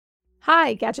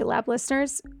Hi, Gadget Lab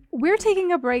listeners. We're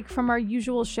taking a break from our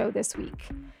usual show this week.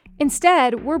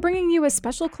 Instead, we're bringing you a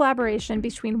special collaboration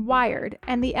between Wired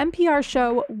and the NPR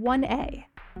show 1A.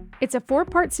 It's a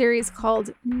 4-part series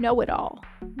called Know It All,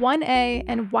 1A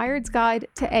and Wired's Guide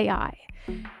to AI.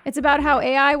 It's about how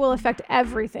AI will affect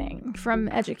everything, from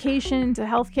education to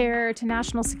healthcare to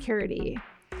national security.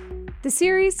 The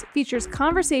series features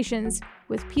conversations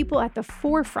with people at the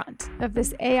forefront of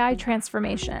this AI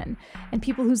transformation and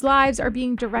people whose lives are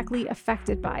being directly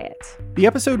affected by it. The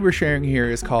episode we're sharing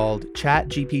here is called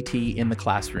ChatGPT in the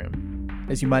Classroom.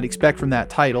 As you might expect from that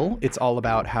title, it's all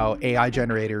about how AI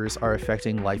generators are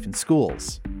affecting life in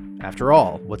schools. After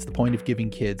all, what's the point of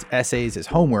giving kids essays as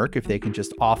homework if they can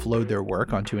just offload their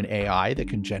work onto an AI that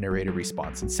can generate a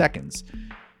response in seconds?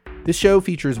 This show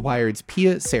features Wired's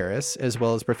Pia Saris, as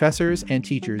well as professors and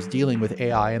teachers dealing with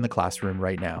AI in the classroom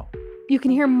right now. You can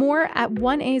hear more at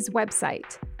 1A's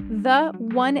website,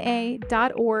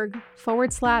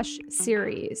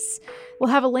 the1a.org/series.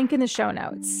 We'll have a link in the show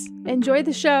notes. Enjoy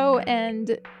the show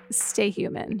and stay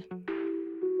human.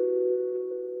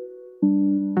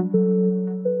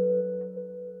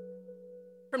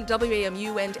 From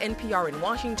WAMU and NPR in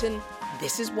Washington,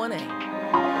 this is 1A.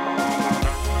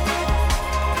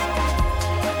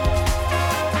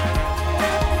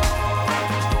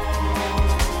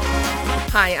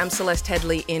 Hi, I'm Celeste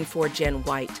Headley in for Jen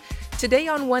White. Today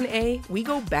on 1A, we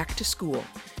go back to school.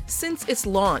 Since its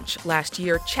launch last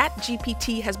year,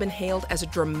 ChatGPT has been hailed as a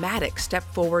dramatic step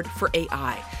forward for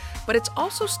AI. But it's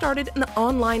also started an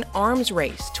online arms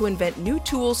race to invent new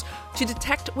tools to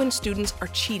detect when students are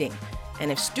cheating.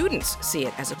 And if students see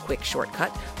it as a quick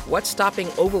shortcut, what's stopping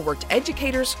overworked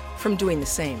educators from doing the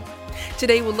same?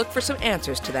 Today, we'll look for some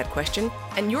answers to that question,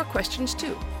 and your questions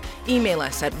too. Email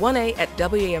us at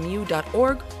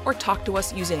 1a@wamu.org or talk to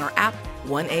us using our app,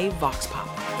 1A Vox Pop.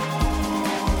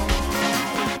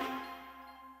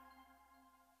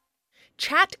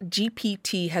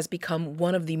 ChatGPT has become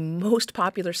one of the most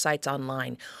popular sites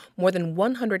online. More than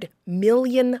 100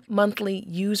 million monthly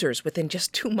users within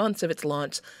just 2 months of its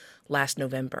launch last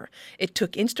November. It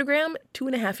took Instagram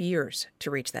 2.5 years to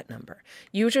reach that number.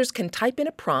 Users can type in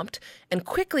a prompt and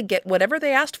quickly get whatever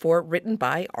they asked for written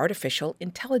by artificial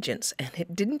intelligence, and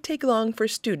it didn't take long for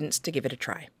students to give it a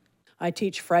try. I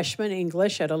teach freshman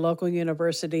English at a local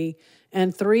university,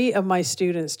 and 3 of my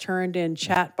students turned in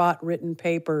chatbot written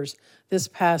papers this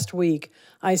past week.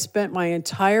 I spent my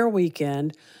entire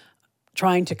weekend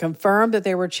trying to confirm that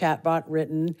they were chatbot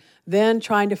written, then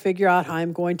trying to figure out how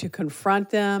I'm going to confront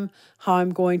them, how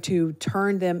I'm going to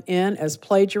turn them in as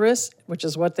plagiarists, which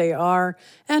is what they are,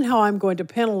 and how I'm going to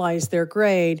penalize their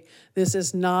grade. This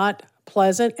is not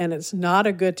pleasant, and it's not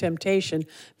a good temptation.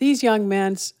 These young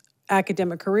men's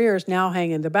academic careers now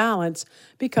hang in the balance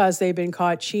because they've been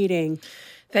caught cheating.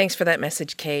 Thanks for that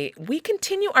message, Kay. We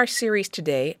continue our series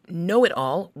today, Know It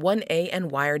All, 1A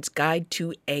and Wired's Guide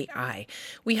to AI.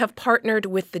 We have partnered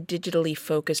with the digitally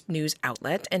focused news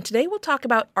outlet, and today we'll talk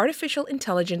about artificial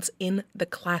intelligence in the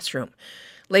classroom.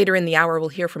 Later in the hour, we'll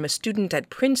hear from a student at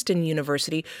Princeton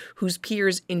University whose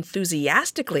peers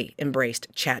enthusiastically embraced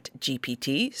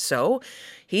ChatGPT, so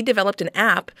he developed an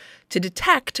app to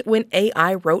detect when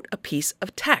AI wrote a piece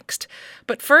of text.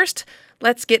 But first,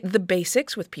 let's get the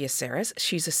basics with Pia Saris.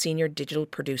 She's a senior digital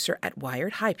producer at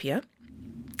Wired. Hi, Pia.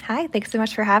 Hi, thanks so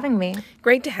much for having me.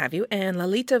 Great to have you. And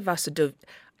Lalita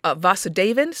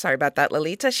Vasudevan, sorry about that,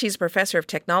 Lalita. She's a professor of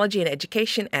technology and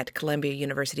education at Columbia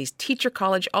University's Teacher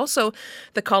College, also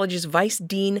the college's vice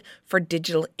dean for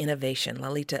digital innovation.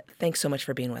 Lalita, thanks so much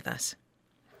for being with us.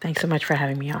 Thanks so much for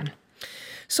having me on.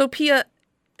 So, Pia,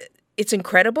 it's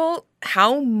incredible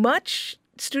how much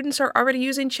students are already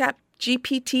using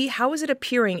ChatGPT. How is it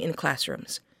appearing in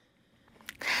classrooms?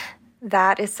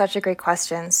 That is such a great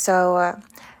question. So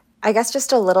I guess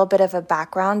just a little bit of a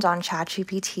background on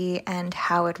ChatGPT and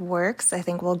how it works, I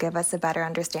think will give us a better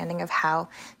understanding of how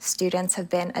students have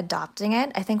been adopting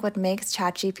it. I think what makes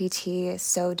ChatGPT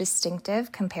so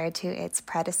distinctive compared to its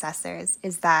predecessors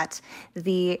is that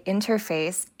the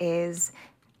interface is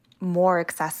more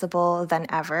accessible than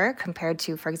ever compared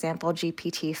to, for example,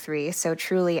 GPT-3. So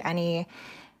truly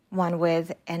anyone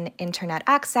with an internet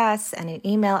access and an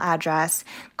email address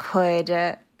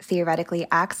could theoretically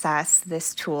access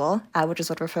this tool, which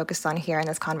is what we're focused on here in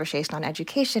this conversation on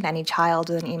education. Any child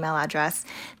with an email address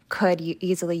could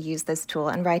easily use this tool.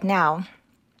 And right now,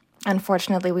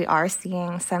 unfortunately, we are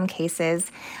seeing some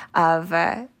cases of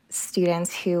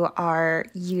students who are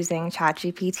using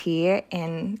ChatGPT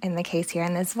in the case here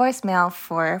in this voicemail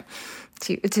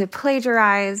to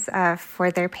plagiarize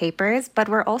for their papers. But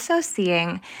we're also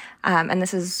seeing, and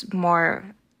this is more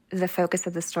the focus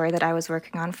of the story that I was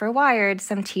working on for Wired,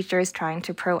 some teachers trying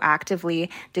to proactively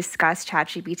discuss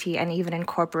ChatGPT and even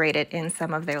incorporate it in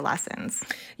some of their lessons.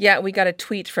 Yeah, we got a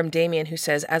tweet from Damien who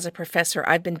says, as a professor,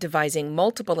 I've been devising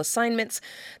multiple assignments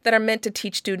that are meant to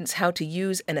teach students how to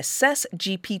use and assess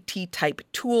GPT-type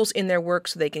tools in their work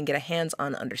so they can get a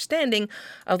hands-on understanding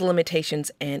of the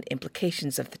limitations and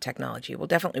implications of the technology. We'll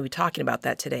definitely be talking about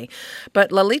that today.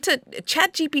 But Lalita,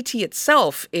 ChatGPT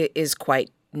itself is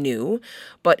quite new,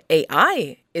 but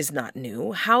AI is not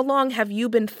new. How long have you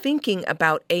been thinking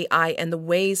about AI and the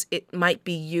ways it might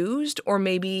be used or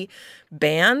maybe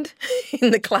banned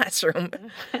in the classroom?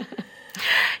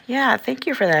 Yeah, thank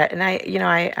you for that. And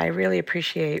I really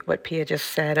appreciate what Pia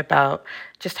just said about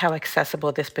just how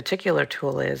accessible this particular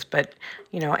tool is. But,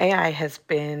 AI has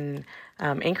been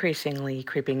increasingly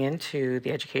creeping into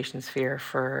the education sphere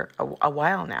for a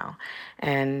while now.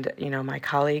 And, my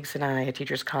colleagues and I at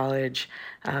Teachers College,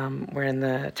 we're in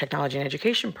the technology and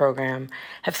education program,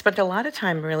 have spent a lot of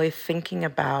time really thinking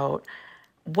about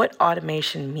what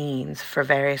automation means for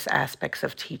various aspects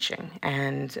of teaching.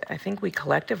 And I think we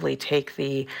collectively take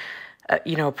the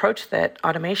approach that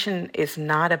automation is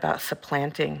not about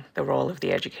supplanting the role of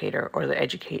the educator or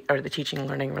the teaching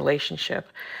learning relationship.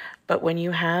 But when you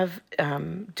have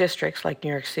districts like New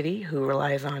York City who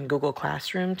relies on Google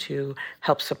Classroom to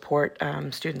help support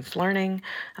students' learning,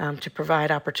 to provide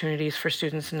opportunities for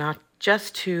students not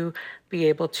just to be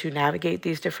able to navigate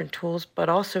these different tools, but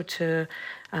also to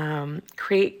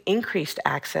create increased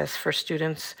access for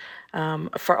students,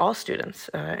 for all students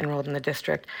enrolled in the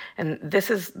district. And this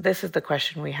is the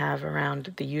question we have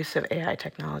around the use of AI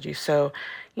technology. So,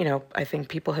 I think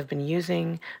people have been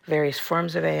using various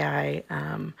forms of AI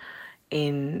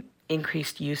in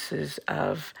increased uses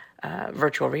of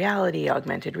virtual reality,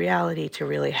 augmented reality, to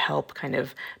really help kind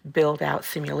of build out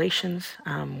simulations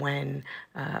when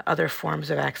other forms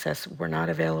of access were not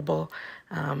available.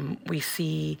 We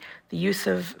see the use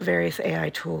of various AI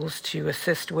tools to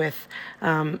assist with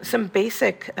some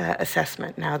basic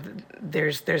assessment. Now,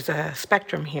 there's a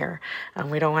spectrum here.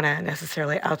 We don't want to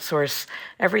necessarily outsource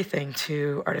everything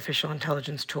to artificial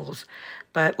intelligence tools.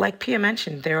 But like Pia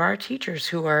mentioned, there are teachers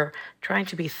who are trying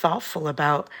to be thoughtful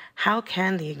about how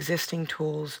can the existing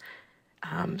tools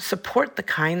support the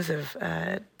kinds of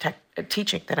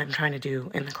teaching that I'm trying to do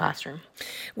in the classroom.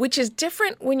 Which is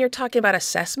different when you're talking about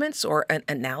assessments or an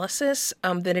analysis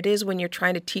than it is when you're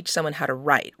trying to teach someone how to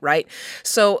write, right?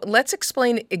 So let's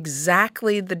explain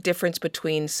exactly the difference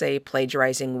between, say,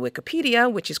 plagiarizing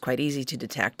Wikipedia, which is quite easy to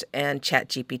detect, and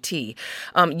ChatGPT.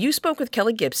 You spoke with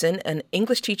Kelly Gibson, an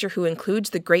English teacher who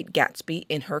includes The Great Gatsby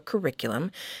in her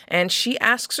curriculum, and she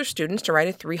asks her students to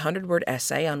write a 300-word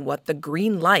essay on what the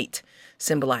green light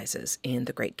symbolizes in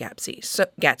The Great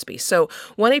Gatsby. So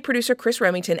 1A producer Chris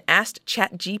Remington asked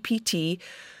ChatGPT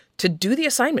to do the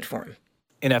assignment for him.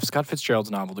 In F. Scott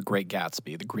Fitzgerald's novel, The Great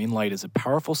Gatsby, the green light is a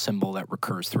powerful symbol that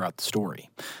recurs throughout the story.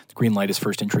 The green light is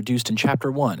first introduced in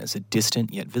Chapter 1 as a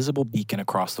distant yet visible beacon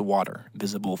across the water,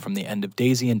 visible from the end of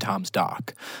Daisy and Tom's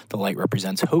dock. The light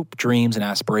represents hope, dreams, and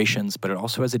aspirations, but it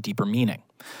also has a deeper meaning.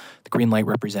 The green light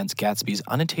represents Gatsby's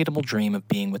unattainable dream of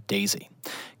being with Daisy.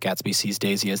 Gatsby sees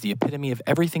Daisy as the epitome of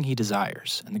everything he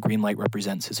desires, and the green light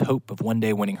represents his hope of one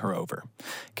day winning her over.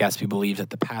 Gatsby believes that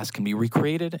the past can be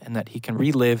recreated and that he can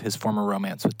relive his former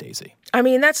romance with Daisy. I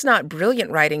mean, that's not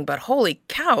brilliant writing, but holy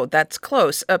cow, that's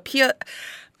close. Pia,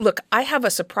 look, I have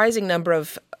a surprising number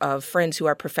of friends who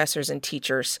are professors and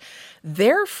teachers.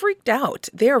 They're freaked out.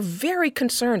 They're very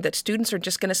concerned that students are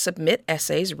just going to submit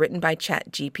essays written by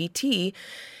ChatGPT.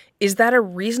 Is that a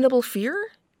reasonable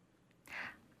fear?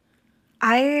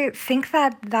 I think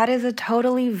that is a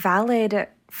totally valid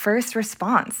first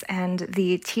response. And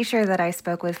the teacher that I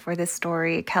spoke with for this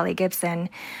story, Kelly Gibson,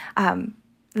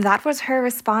 that was her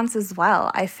response as well.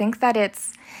 I think that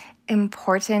it's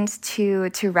important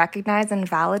to recognize and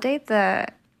validate the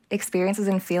experiences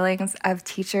and feelings of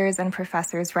teachers and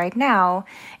professors right now,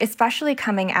 especially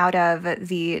coming out of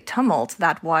the tumult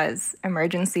that was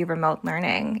emergency remote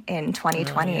learning in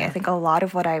 2020. I think a lot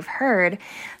of what I've heard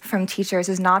from teachers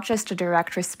is not just a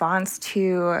direct response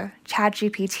to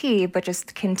ChatGPT, but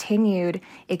just continued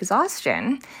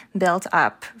exhaustion built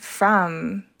up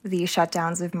from the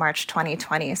shutdowns of March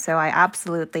 2020. So I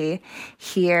absolutely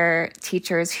hear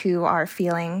teachers who are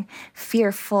feeling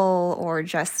fearful or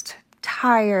just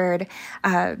tired,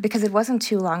 because it wasn't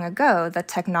too long ago that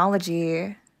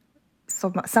technology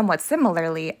somewhat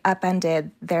similarly upended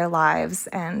their lives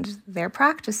and their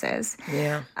practices.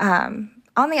 Yeah.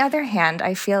 On the other hand,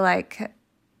 I feel like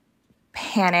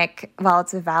panic while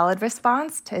it's a valid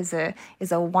response is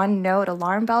a one note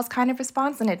alarm bells kind of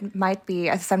response, and it might be,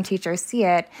 as some teachers see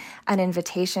it, an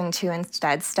invitation to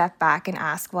instead step back and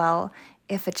ask, well,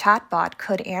 if a chatbot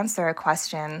could answer a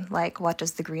question like, what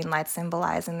does the green light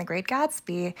symbolize in The Great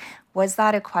Gatsby? Was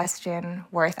that a question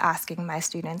worth asking my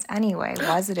students anyway?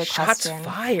 Was it a Shots question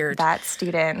fired. that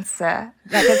students that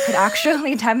could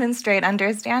actually demonstrate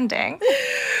understanding?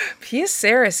 Pia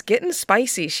Saris, getting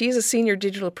spicy. She's a senior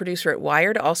digital producer at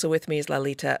Wired. Also with me is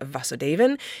Lalita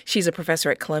Vasudevan. She's a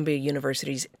professor at Columbia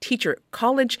University's Teacher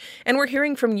College. And we're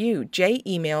hearing from you. Jay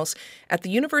emails, at the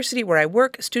university where I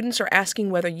work, students are asking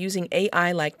whether using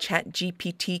AI like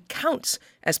ChatGPT counts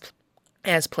as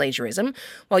plagiarism.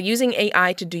 While using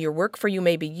AI to do your work for you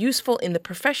may be useful, in the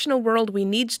professional world, we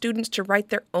need students to write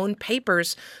their own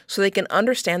papers so they can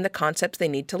understand the concepts they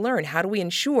need to learn. How do we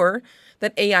ensure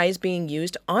that AI is being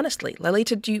used honestly?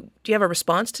 Lalita, do you have a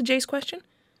response to Jay's question?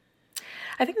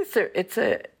 I think it's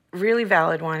a really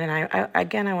valid one, and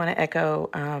I want to echo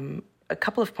a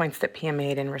couple of points that Pia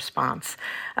made in response,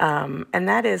 and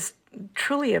that is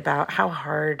truly about how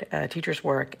hard teachers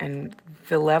work and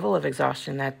the level of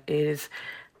exhaustion that is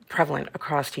prevalent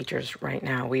across teachers right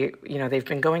now. They've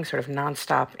been going sort of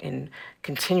nonstop in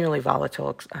continually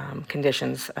volatile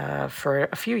conditions for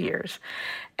a few years.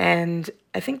 And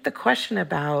I think the question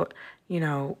about,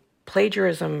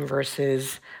 plagiarism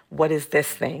versus what is this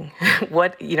thing?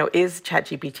 Is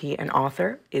ChatGPT an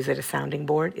author? Is it a sounding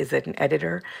board? Is it an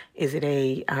editor? Is it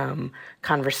a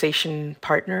conversation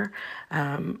partner?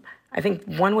 I think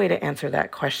one way to answer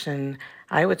that question,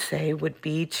 I would say, would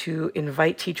be to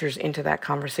invite teachers into that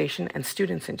conversation and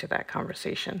students into that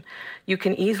conversation. You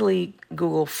can easily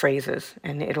Google phrases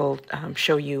and it'll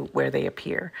show you where they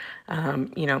appear.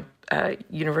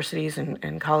 Universities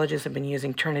and colleges have been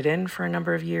using Turnitin for a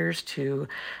number of years to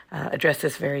address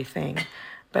this very thing.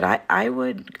 But I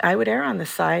would err on the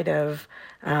side of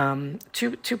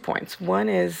two points. One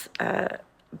is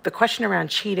the question around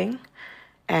cheating.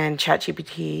 And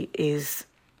ChatGPT is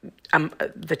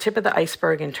the tip of the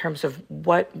iceberg in terms of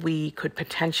what we could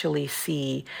potentially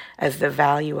see as the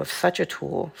value of such a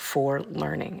tool for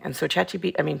learning. And so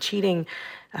cheating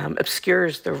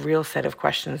obscures the real set of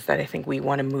questions that I think we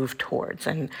want to move towards.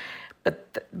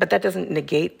 But that doesn't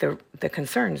negate the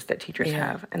concerns that teachers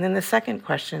have. And then the second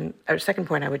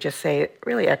point, I would just say, it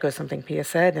really echoes something Pia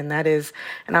said, and that is,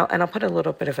 and I'll put a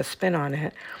little bit of a spin on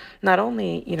it. Not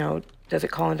only does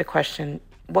it call into question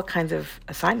what kinds of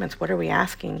assignments, what are we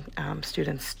asking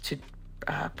students to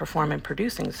perform and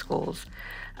produce in schools,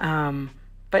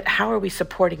 but how are we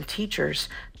supporting teachers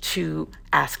to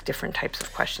ask different types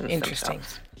of questions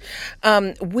themselves?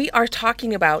 We are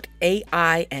talking about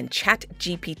AI and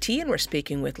ChatGPT, and we're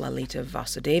speaking with Lalita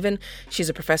Vasudevan. She's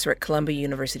a professor at Columbia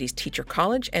University's Teacher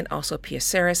College, and also Pia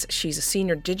Saris. She's a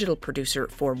senior digital producer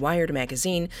for Wired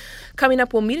magazine. Coming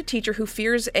up, we'll meet a teacher who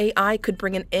fears AI could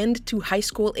bring an end to high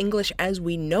school English as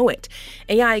we know it.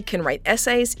 AI can write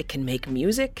essays, it can make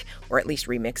music, or at least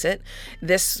remix it.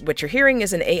 What you're hearing,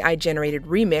 is an AI-generated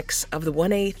remix of the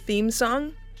 1A theme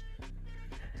song.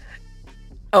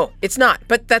 Oh, it's not,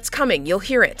 but that's coming. You'll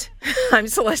hear it. I'm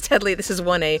Celeste Headley. This is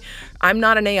 1A. I'm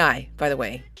not an AI, by the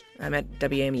way. I'm at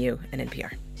WAMU and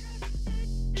NPR.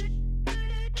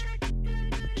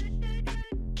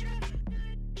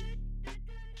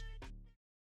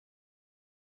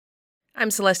 I'm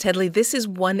Celeste Headley. This is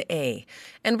 1A,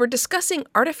 and we're discussing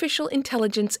artificial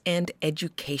intelligence and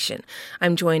education.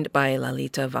 I'm joined by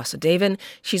Lalita Vasudevan.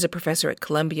 She's a professor at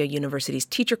Columbia University's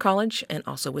Teacher College, and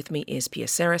also with me is Pia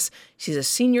Saris. She's a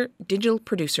senior digital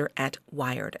producer at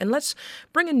Wired. And let's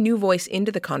bring a new voice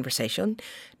into the conversation.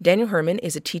 Daniel Herman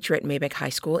is a teacher at Maybach High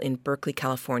School in Berkeley,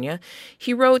 California.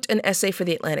 He wrote an essay for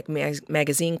the Atlantic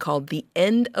magazine called The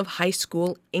End of High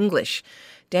School English.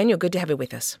 Daniel, good to have you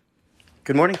with us.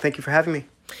 Good morning. Thank you for having me.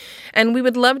 And we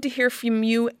would love to hear from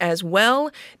you as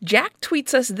well. Jack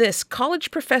tweets us this: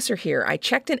 college professor here. I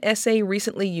checked an essay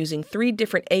recently using 3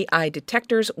 different AI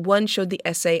detectors. One showed the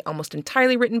essay almost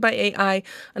entirely written by AI.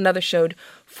 Another showed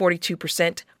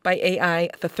 42% by AI.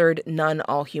 The third, none,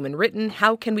 all human written.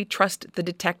 How can we trust the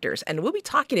detectors? And we'll be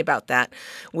talking about that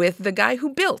with the guy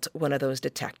who built one of those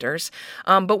detectors.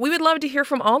 But we would love to hear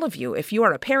from all of you. If you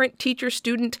are a parent, teacher,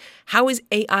 student, how is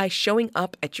AI showing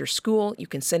up at your school? You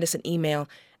can send us an email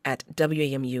at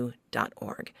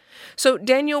wamu.org. So,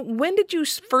 Daniel, when did you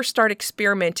first start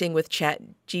experimenting with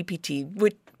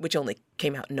ChatGPT, which only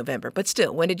came out in November, but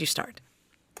still, when did you start?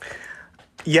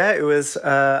 Yeah, it was,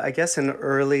 I guess, in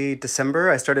early December.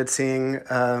 I started seeing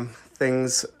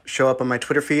things show up on my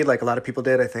Twitter feed, like a lot of people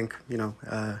did. I think,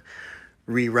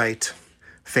 rewrite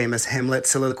famous Hamlet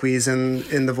soliloquies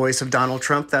in the voice of Donald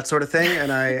Trump, that sort of thing.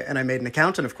 And I made an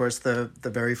account. And of course, the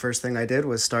very first thing I did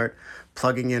was start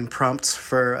plugging in prompts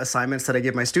for assignments that I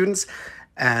give my students.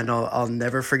 And I'll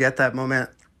never forget that moment.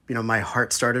 My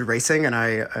heart started racing, and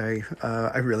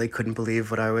I really couldn't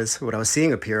believe what I was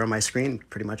seeing appear on my screen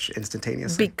pretty much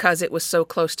instantaneously. Because it was so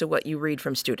close to what you read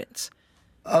from students.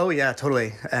 Oh yeah,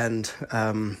 totally. And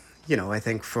I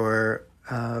think for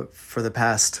the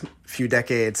past few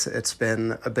decades, it's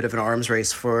been a bit of an arms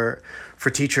race for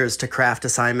teachers to craft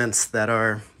assignments that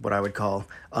are what I would call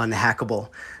unhackable.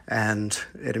 And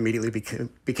it immediately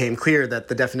became clear that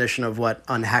the definition of what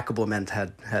unhackable meant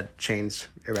had changed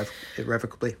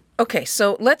irrevocably. Okay,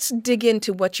 so let's dig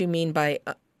into what you mean by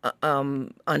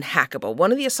unhackable.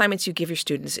 One of the assignments you give your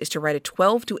students is to write a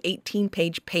 12 to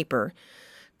 18-page paper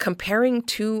comparing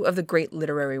two of the great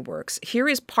literary works. Here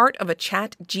is part of a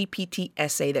ChatGPT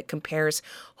essay that compares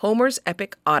Homer's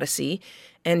epic Odyssey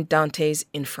and Dante's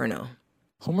Inferno.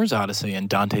 Homer's Odyssey and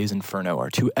Dante's Inferno are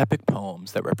two epic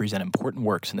poems that represent important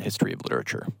works in the history of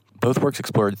literature. Both works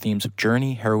explored themes of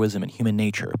journey, heroism, and human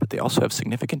nature, but they also have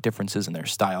significant differences in their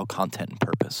style, content, and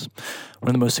purpose. One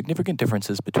of the most significant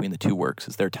differences between the two works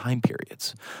is their time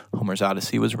periods. Homer's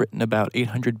Odyssey was written about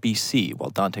 800 BC, while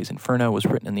Dante's Inferno was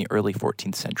written in the early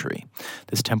 14th century.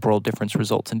 This temporal difference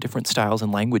results in different styles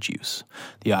and language use.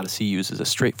 The Odyssey uses a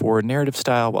straightforward narrative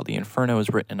style, while the Inferno is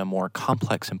written in a more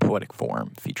complex and poetic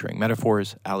form, featuring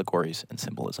metaphors, allegories, and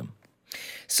symbolism.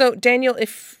 So, Daniel,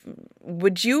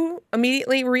 would you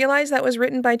immediately realize that was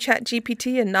written by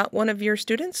ChatGPT and not one of your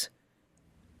students?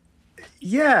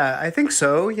 Yeah, I think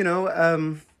so.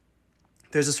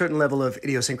 There's a certain level of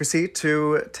idiosyncrasy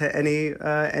to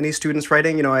any student's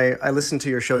writing. I listened to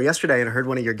your show yesterday and heard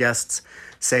one of your guests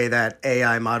say that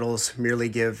AI models merely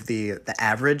give the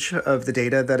average of the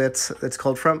data that it's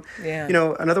culled from. Yeah.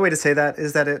 Another way to say that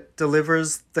is that it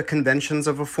delivers the conventions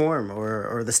of a form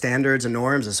or the standards and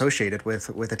norms associated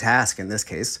with a task, in this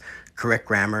case, correct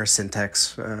grammar,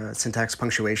 syntax,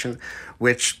 punctuation,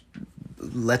 which,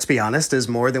 let's be honest, is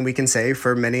more than we can say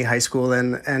for many high school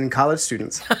and college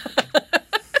students.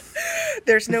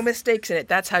 There's no mistakes in it.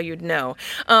 That's how you'd know.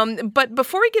 But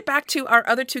before we get back to our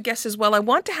other two guests as well, I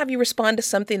want to have you respond to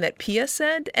something that Pia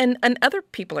said and other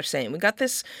people are saying. We got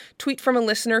this tweet from a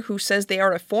listener who says they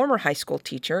are a former high school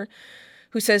teacher,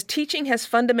 who says teaching has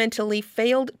fundamentally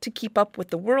failed to keep up with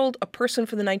the world. A person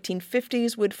from the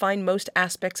 1950s would find most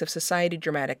aspects of society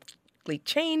dramatically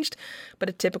changed, but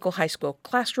a typical high school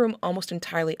classroom almost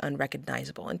entirely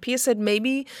unrecognizable. And Pia said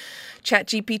maybe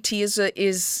ChatGPT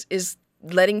is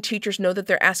letting teachers know that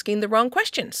they're asking the wrong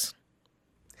questions.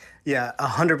 Yeah,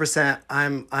 100%.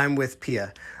 I'm with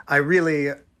Pia. I really,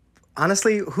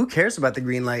 honestly, who cares about the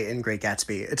green light in Great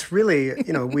Gatsby? It's really,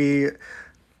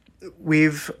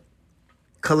 we've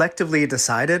collectively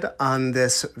decided on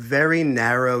this very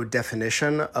narrow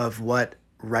definition of what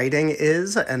writing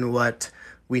is and what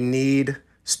we need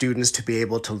students to be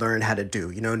able to learn how to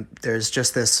do. There's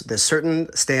just this certain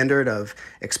standard of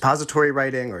expository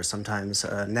writing or sometimes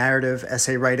narrative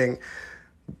essay writing.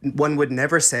 One would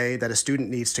never say that a student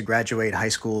needs to graduate high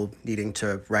school needing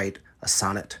to write a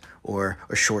sonnet or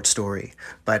a short story.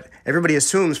 But everybody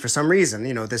assumes for some reason,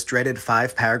 this dreaded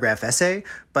 5-paragraph essay,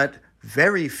 but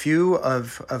very few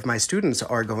of my students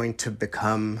are going to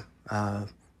become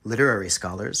literary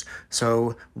scholars.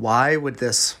 So why would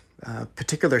this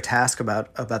particular task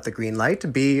about the green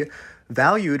light be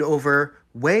valued over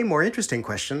way more interesting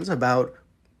questions about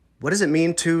what does it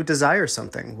mean to desire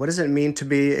something? What does it mean to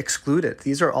be excluded?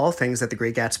 These are all things that The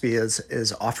Great Gatsby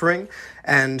is offering.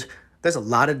 And there's a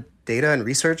lot of data and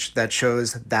research that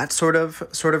shows that sort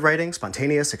of writing,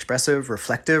 spontaneous, expressive,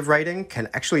 reflective writing, can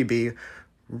actually be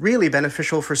really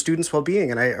beneficial for students'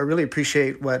 well-being. And I really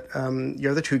appreciate what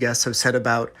your other two guests have said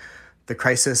about the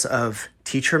crisis of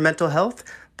teacher mental health.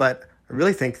 But I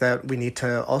really think that we need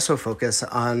to also focus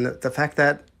on the fact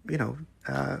that,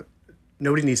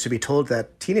 nobody needs to be told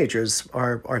that teenagers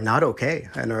are not okay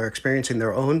and are experiencing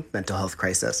their own mental health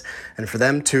crisis. And for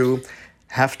them to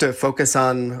have to focus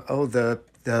on,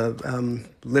 the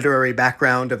literary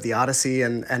background of the Odyssey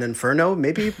and Inferno,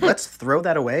 maybe let's throw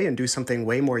that away and do something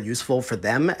way more useful for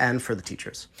them and for the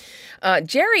teachers.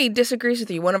 Jerry disagrees with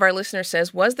you. One of our listeners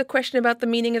says, was the question about the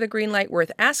meaning of the green light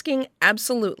worth asking?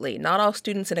 Absolutely. Not all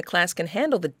students in a class can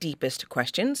handle the deepest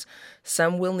questions.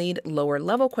 Some will need lower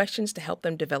level questions to help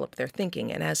them develop their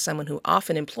thinking. And as someone who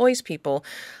often employs people,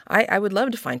 I would love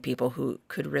to find people who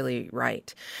could really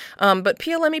write. But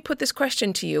Pia, let me put this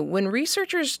question to you. When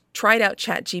researchers tried out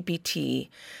ChatGPT,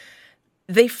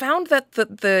 they found that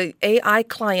the AI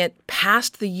client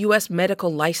passed the U.S.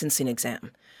 medical licensing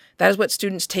exam. That is what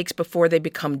students take before they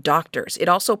become doctors. It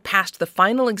also passed the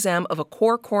final exam of a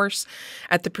core course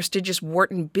at the prestigious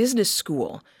Wharton Business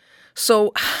School.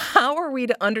 So how are we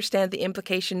to understand the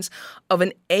implications of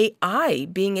an AI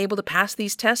being able to pass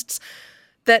these tests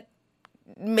that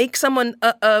make someone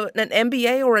an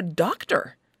MBA or a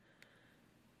doctor?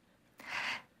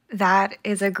 That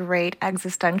is a great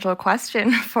existential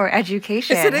question for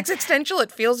education. Is it existential?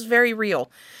 It feels very real.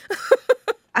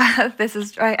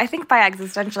 I think by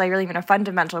existential, I really mean a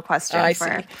fundamental question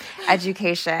for see.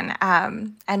 education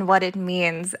and what it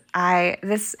means.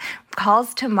 This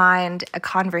calls to mind a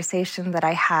conversation that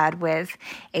I had with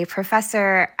a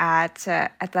professor at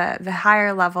the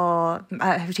higher level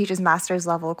who teaches master's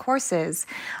level courses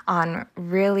on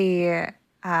really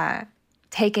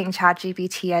taking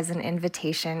ChatGPT as an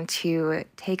invitation to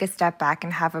take a step back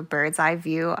and have a bird's eye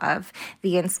view of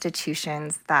the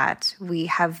institutions that we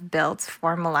have built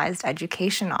formalized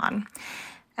education on.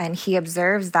 And he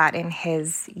observes that in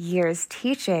his years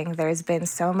teaching, there's been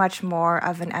so much more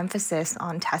of an emphasis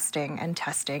on testing and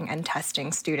testing and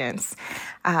testing students.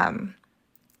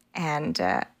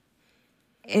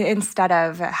 Instead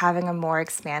of having a more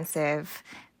expansive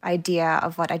idea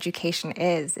of what education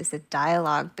is it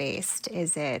dialogue-based?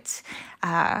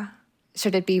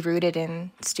 Should it be rooted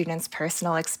in students'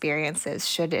 personal experiences?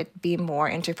 Should it be more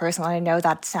interpersonal? I know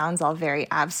that sounds all very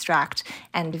abstract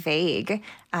and vague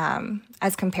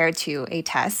as compared to a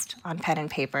test on pen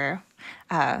and paper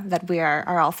that we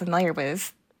are all familiar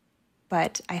with.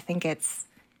 But I think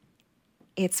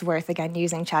it's worth, again,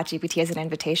 using ChatGPT as an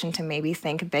invitation to maybe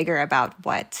think bigger about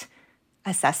what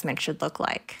assessment should look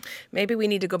like. Maybe we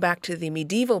need to go back to the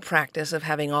medieval practice of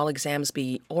having all exams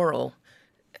be oral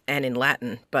and in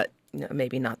Latin, but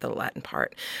maybe not the Latin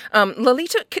part.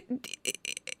 Lalita,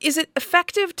 is it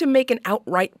effective to make an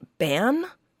outright ban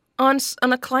on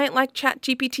a client like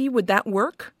ChatGPT? Would that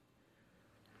work?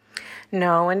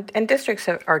 No, and districts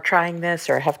are trying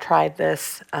this or have tried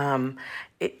this.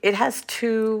 It has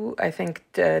two, I think,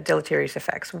 deleterious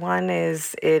effects. One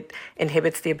is it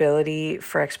inhibits the ability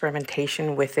for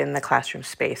experimentation within the classroom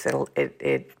space.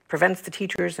 It prevents the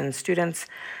teachers and students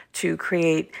to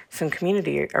create some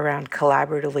community around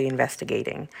collaboratively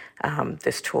investigating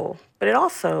this tool. But it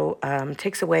also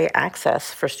takes away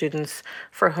access for students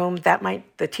for whom that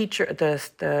might,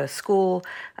 the school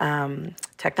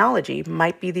technology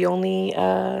might be the only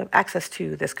access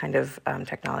to this kind of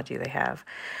technology they have.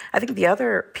 I think the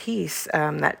other piece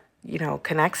that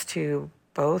connects to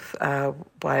both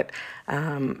what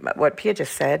Pia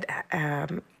just said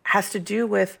has to do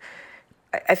with,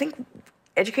 I think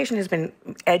education has been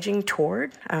edging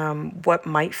toward what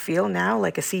might feel now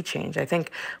like a sea change. I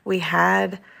think we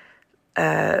had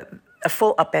a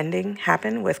full upending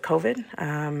happen with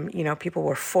COVID. People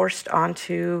were forced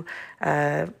onto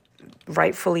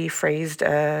rightfully phrased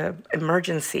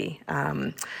emergency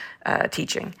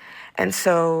teaching. And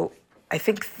so I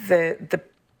think the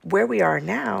where we are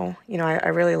now, I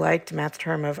really liked Matt's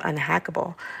term of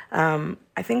unhackable.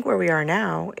 I think where we are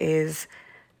now is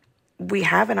we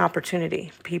have an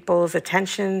opportunity. People's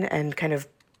attention and kind of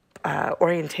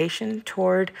orientation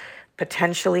toward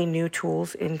potentially new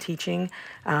tools in teaching,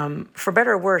 for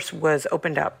better or worse, was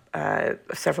opened up a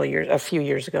few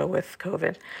years ago with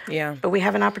COVID. Yeah. But we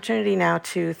have an opportunity now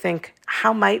to think,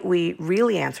 how might we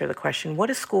really answer the question,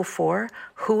 what is school for?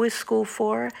 Who is school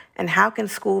for? And how can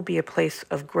school be a place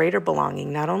of greater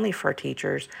belonging, not only for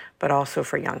teachers, but also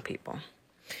for young people?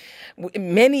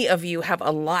 Many of you have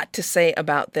a lot to say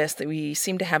about this. That we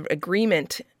seem to have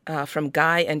agreement from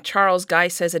Guy and Charles. Guy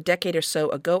says, a decade or so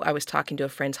ago, I was talking to a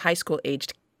friend's high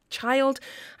school-aged child.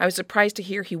 I was surprised to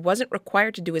hear he wasn't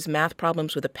required to do his math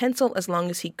problems with a pencil as long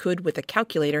as he could with a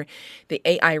calculator. The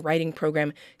AI writing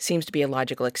program seems to be a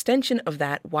logical extension of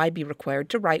that. Why be required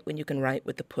to write when you can write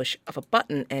with the push of a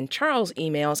button? And Charles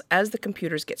emails, as the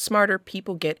computers get smarter,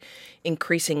 people get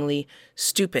increasingly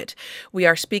stupid. We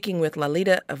are speaking with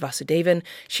Lalita Vasudevan.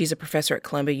 She's a professor at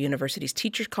Columbia University's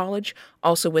Teachers College.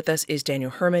 Also with us is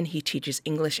Daniel Herman. He teaches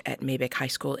English at Maybach High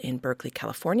School in Berkeley,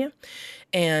 California.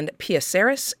 And Pia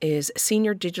Saris is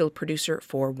senior digital producer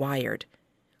for Wired.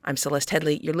 I'm Celeste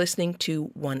Headley. You're listening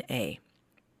to 1A.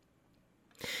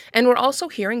 And we're also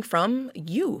hearing from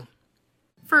you.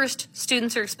 First,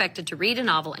 students are expected to read a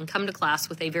novel and come to class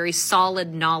with a very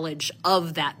solid knowledge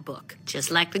of that book, just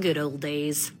like the good old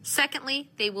days. Secondly,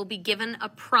 they will be given a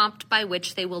prompt by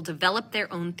which they will develop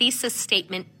their own thesis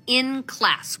statement in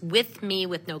class with me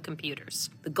with no computers.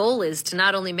 The goal is to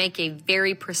not only make a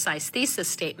very precise thesis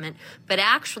statement, but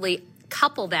actually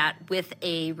couple that with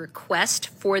a request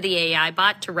for the AI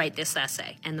bot to write this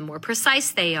essay. And the more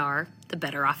precise they are, the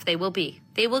better off they will be.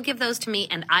 They will give those to me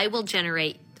and I will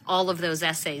generate all of those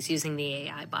essays using the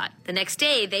AI bot. The next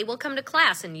day, they will come to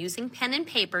class and using pen and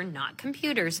paper, not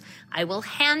computers, I will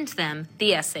hand them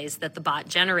the essays that the bot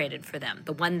generated for them,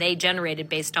 the one they generated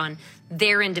based on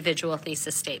their individual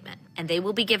thesis statement. And they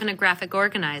will be given a graphic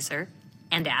organizer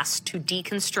and asked to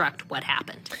deconstruct what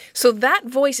happened. So that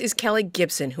voice is Kelly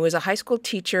Gibson, who is a high school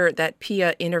teacher that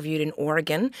Pia interviewed in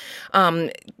Oregon.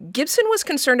 Gibson was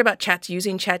concerned about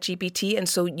using ChatGPT, and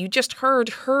so you just heard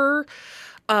her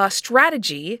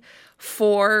strategy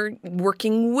for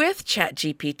working with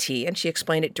ChatGPT, and she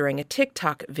explained it during a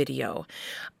TikTok video.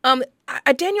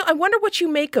 Daniel, I wonder what you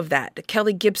make of that,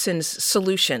 Kelly Gibson's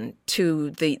solution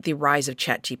to the rise of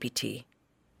ChatGPT.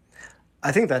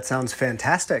 I think that sounds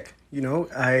fantastic.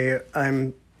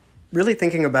 I'm really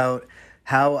thinking about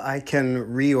how I can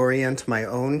reorient my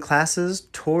own classes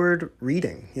toward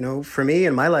reading. For me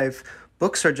in my life,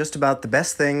 books are just about the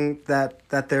best thing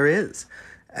that there is.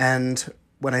 And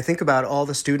when I think about all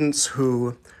the students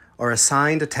who are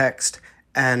assigned a text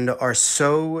and are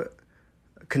so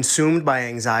consumed by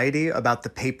anxiety about the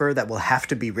paper that will have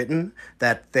to be written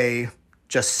that they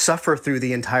just suffer through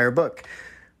the entire book,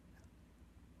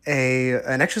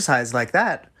 an exercise like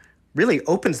that really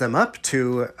opens them up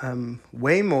to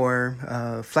way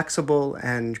more flexible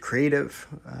and creative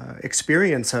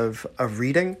experience of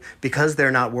reading, because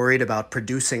they're not worried about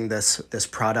producing this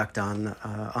product on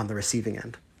the receiving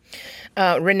end.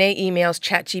 Renee emails,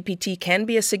 ChatGPT can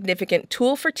be a significant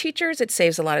tool for teachers. It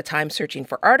saves a lot of time searching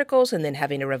for articles and then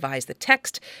having to revise the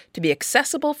text to be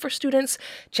accessible for students.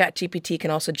 ChatGPT can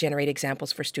also generate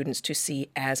examples for students to see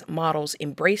as models.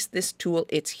 Embrace this tool.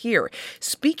 It's here.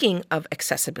 Speaking of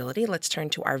accessibility, let's turn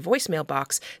to our voicemail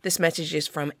box. This message is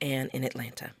from Anne in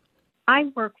Atlanta.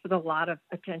 I work with a lot of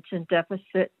attention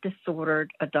deficit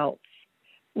disordered adults.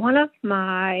 One of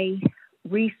my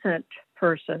recent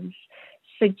persons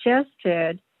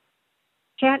suggested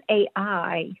Chat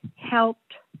AI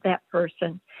helped that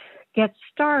person get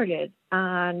started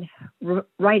on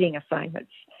writing assignments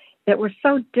that were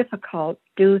so difficult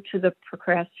due to the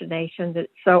procrastination that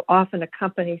so often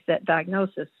accompanies that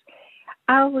diagnosis.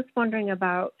 I was wondering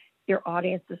about your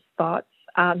audience's thoughts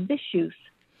on this use.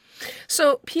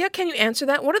 So, Pia, can you answer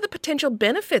that? What are the potential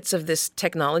benefits of this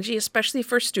technology, especially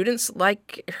for students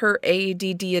like her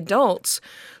ADD adults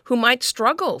who might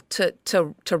struggle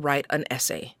to write an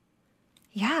essay?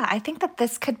 Yeah, I think that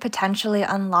this could potentially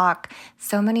unlock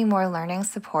so many more learning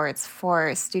supports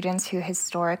for students who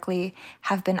historically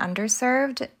have been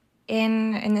underserved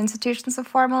in institutions of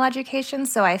formal education.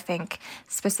 So I think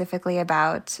specifically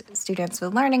about students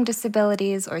with learning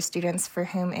disabilities or students for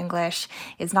whom English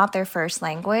is not their first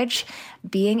language,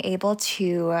 being able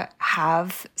to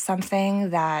have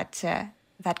something that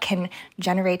can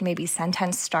generate maybe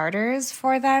sentence starters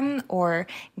for them or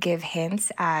give hints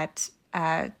at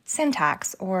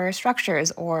syntax or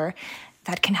structures, or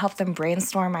that can help them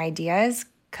brainstorm ideas,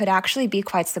 could actually be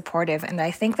quite supportive. And I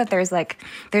think that there's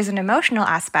an emotional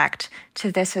aspect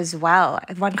to this as well.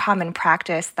 One common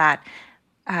practice that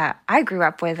I grew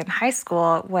up with in high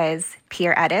school was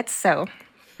peer edits. So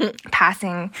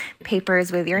passing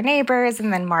papers with your neighbors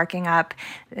and then marking up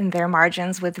in their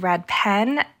margins with red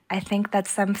pen. I think that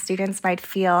some students might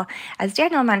feel, as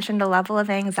Daniel mentioned, a level of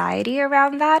anxiety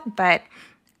around that, but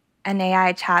an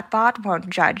AI chatbot won't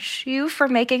judge you for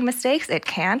making mistakes. It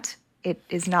can't. It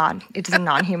is a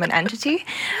non-human entity.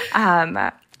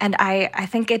 And I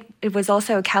think it was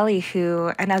also Kelly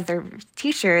who, and other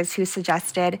teachers who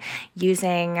suggested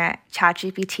using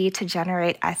ChatGPT to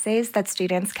generate essays that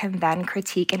students can then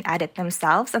critique and edit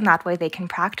themselves. And that way they can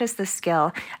practice the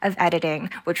skill of editing,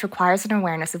 which requires an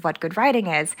awareness of what good writing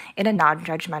is in a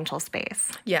non-judgmental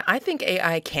space. Yeah, I think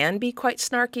AI can be quite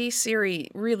snarky.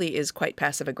 Siri really is quite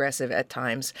passive-aggressive at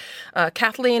times.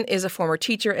 Kathleen is a former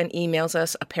teacher and emails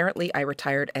us, apparently I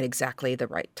retired at exactly the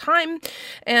right time.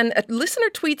 And a listener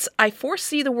tweets, I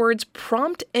foresee the words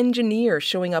prompt engineer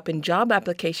showing up in job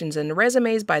applications and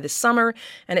resumes by the summer,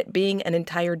 and it being an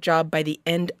entire job by the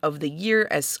end of the year,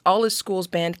 as schools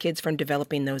banned kids from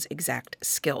developing those exact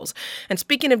skills. And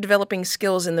speaking of developing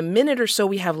skills, in the minute or so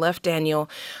we have left, Daniel,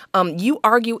 you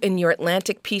argue in your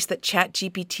Atlantic piece that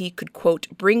ChatGPT could, quote,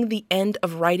 bring the end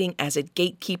of writing as a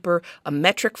gatekeeper, a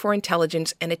metric for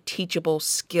intelligence, and a teachable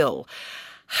skill.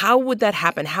 How would that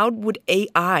happen? How would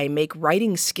AI make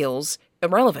writing skills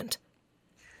irrelevant?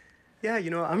 Yeah,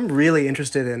 I'm really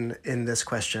interested in this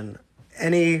question.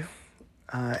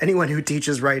 Anyone who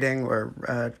teaches writing,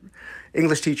 or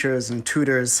English teachers and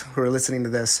tutors who are listening to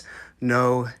this,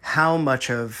 know how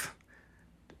much of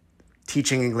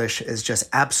teaching English is just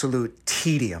absolute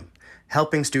tedium,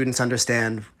 helping students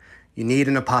understand You need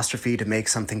an apostrophe to make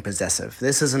something possessive.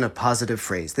 This isn't a positive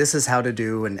phrase. This is how to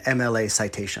do an MLA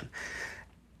citation.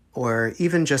 Or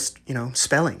even just,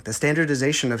 spelling. The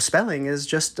standardization of spelling is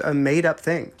just a made-up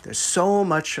thing. There's so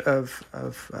much of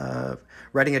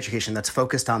writing education that's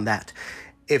focused on that.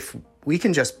 If we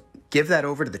can just give that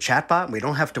over to the chatbot and we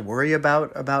don't have to worry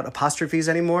about apostrophes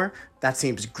anymore, that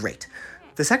seems great.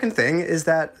 The second thing is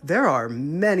that there are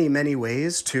many, many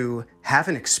ways to have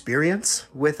an experience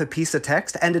with a piece of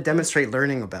text and to demonstrate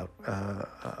learning about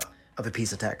of a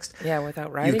piece of text. Yeah,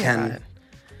 without writing about it.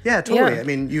 Yeah, totally. Yeah. I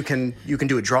mean, you can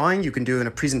do a drawing, you can do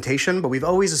a presentation, but we've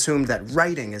always assumed that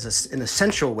writing is an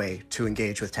essential way to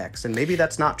engage with text. And maybe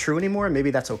that's not true anymore, and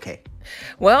maybe that's okay.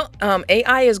 Well,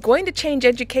 AI is going to change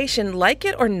education, like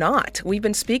it or not. We've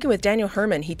been speaking with Daniel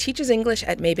Herman. He teaches English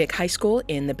at Maybank High School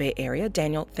in the Bay Area.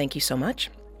 Daniel, thank you so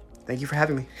much. Thank you for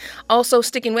having me. Also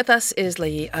sticking with us is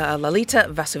Lalita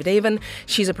Vasudevan.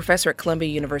 She's a professor at Columbia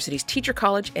University's Teacher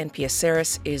College, and Pia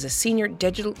Saris is a senior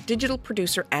digital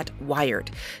producer at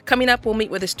Wired. Coming up, we'll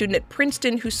meet with a student at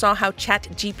Princeton who saw how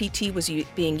ChatGPT was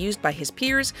being used by his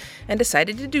peers and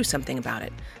decided to do something about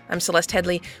it. I'm Celeste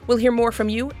Headley. We'll hear more from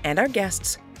you and our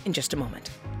guests in just a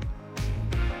moment.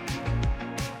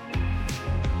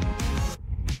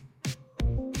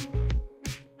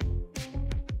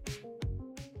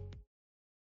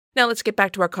 Now let's get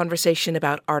back to our conversation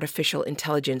about artificial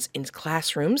intelligence in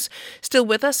classrooms. Still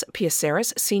with us, Pia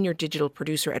Saris, senior digital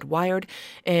producer at Wired,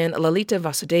 and Lalita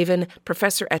Vasudevan,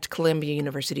 professor at Columbia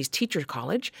University's Teacher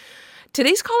College.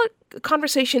 Today's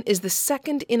conversation is the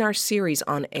second in our series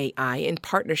on AI in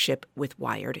partnership with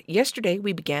Wired. Yesterday,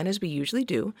 we began, as we usually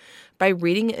do, by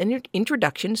reading an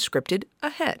introduction scripted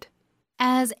ahead.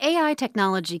 As AI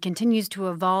technology continues to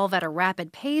evolve at a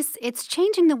rapid pace, it's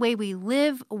changing the way we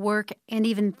live, work, and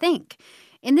even think.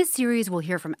 In this series, we'll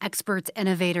hear from experts,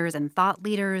 innovators, and thought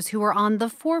leaders who are on the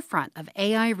forefront of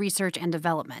AI research and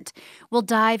development. We'll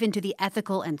dive into the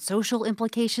ethical and social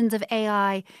implications of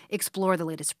AI, explore the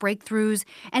latest breakthroughs,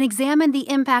 and examine the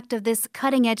impact of this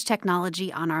cutting-edge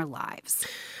technology on our lives.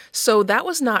 So that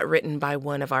was not written by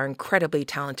one of our incredibly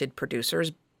talented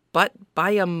producers, but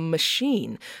by a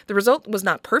machine. The result was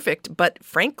not perfect, but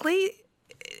frankly,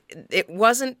 it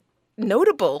wasn't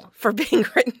notable for being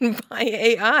written by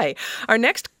AI. Our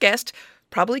next guest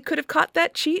probably could have caught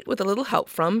that cheat with a little help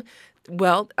from,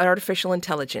 artificial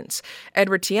intelligence.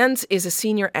 Edward Tienz is a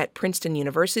senior at Princeton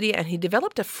University, and he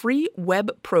developed a free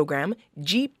web program,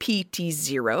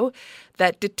 GPT-0,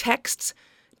 that detects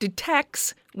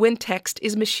when text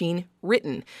is machine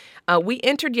written. We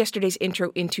entered yesterday's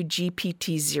intro into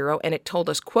GPT-0, and it told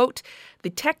us, quote, "The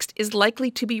text is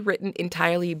likely to be written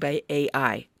entirely by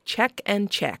AI. Check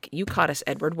and check." You caught us,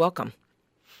 Edward. Welcome.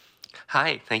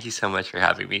 Hi, thank you so much for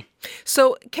having me.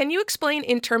 So can you explain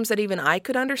in terms that even I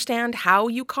could understand how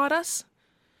you caught us?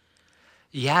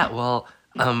 Yeah,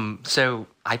 so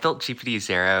I built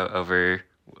GPT-0 over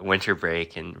winter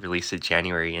break and released it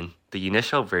January, and the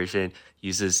initial version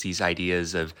uses these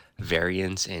ideas of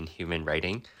variance in human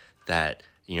writing, that,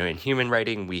 in human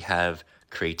writing, we have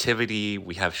creativity,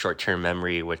 we have short-term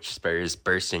memory, which spurs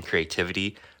bursts in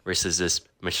creativity, versus this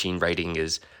machine writing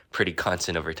is pretty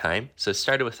constant over time. So it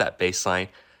started with that baseline.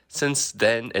 Since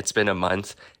then, it's been a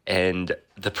month, and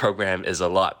the program is a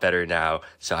lot better now.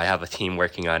 So I have a team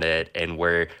working on it, and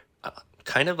we're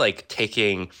kind of like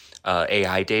taking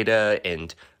AI data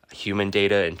and human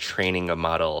data and training a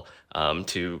model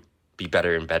to be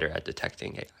better and better at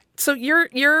detecting AI. So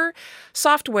your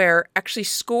software actually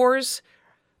scores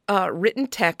written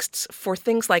texts for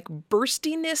things like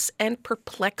burstiness and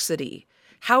perplexity.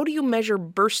 How do you measure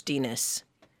burstiness?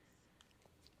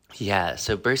 Yeah,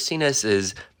 so burstiness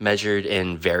is measured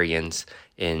in variance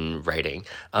in writing.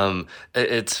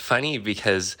 It's funny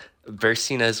because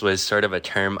burstiness was sort of a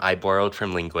term I borrowed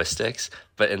from linguistics,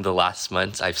 but in the last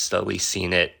months, I've slowly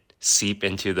seen it seep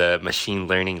into the machine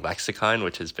learning lexicon,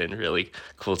 which has been really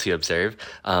cool to observe.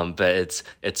 But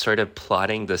it's sort of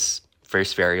plotting this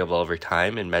first variable over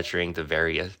time and measuring the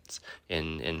variance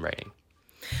in writing.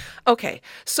 Okay,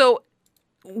 so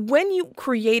when you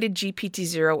created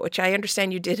GPT-0, which I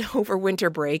understand you did over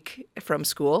winter break from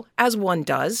school, as one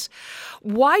does,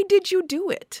 why did you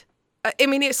do it? I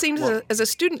mean, it seems as a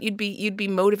student you'd be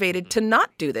motivated to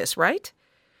not do this, right?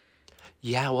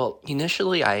 Yeah, well,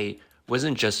 initially I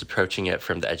wasn't just approaching it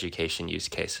from the education use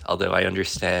case, although I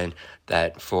understand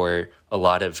that for a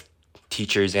lot of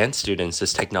teachers and students,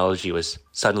 this technology was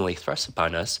suddenly thrust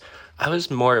upon us. I was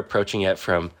more approaching it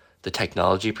from the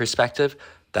technology perspective,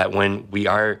 that when we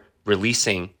are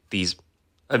releasing these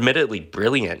admittedly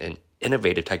brilliant and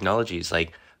innovative technologies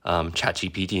like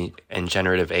ChatGPT and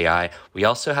generative AI, we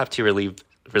also have to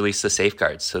release the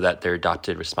safeguards so that they're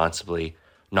adopted responsibly,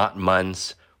 not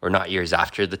months or not years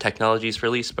after the technology is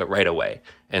released, but right away.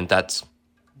 And that's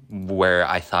where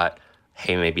I thought,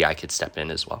 hey, maybe I could step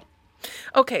in as well.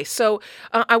 Okay, so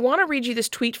I want to read you this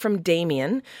tweet from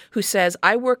Damien, who says,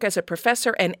 I work as a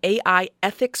professor and AI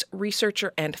ethics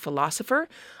researcher and philosopher.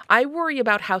 I worry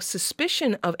about how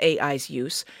suspicion of AI's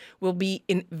use will be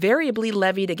invariably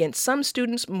levied against some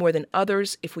students more than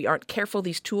others. If we aren't careful,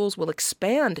 these tools will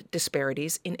expand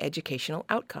disparities in educational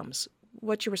outcomes.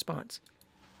 What's your response?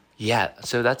 Yeah,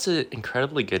 so that's an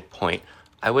incredibly good point.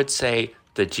 I would say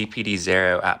the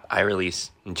GPT-0 app I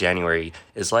released in January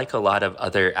is like a lot of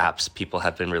other apps people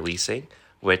have been releasing,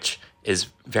 which is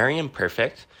very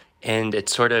imperfect, and it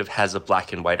sort of has a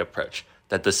black and white approach,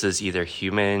 that this is either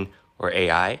human or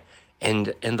AI.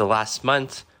 And in the last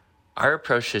month, our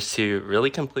approach is to really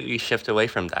completely shift away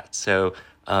from that. So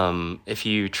if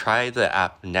you try the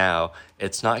app now,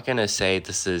 it's not going to say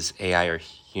this is AI or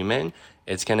human.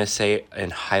 It's going to say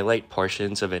and highlight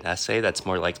portions of an essay that's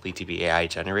more likely to be AI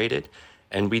generated.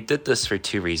 And we did this for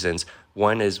two reasons.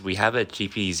 One is we have a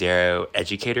GPT-0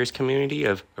 educators community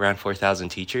of around 4,000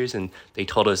 teachers, and they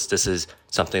told us this is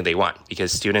something they want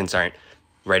because students aren't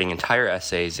writing entire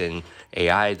essays in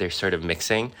AI, they're sort of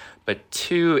mixing. But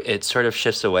two, it sort of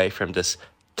shifts away from this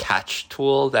catch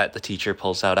tool that the teacher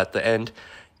pulls out at the end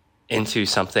into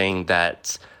something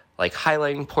that's like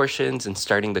highlighting portions and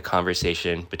starting the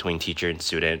conversation between teacher and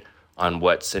student on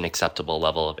what's an acceptable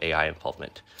level of AI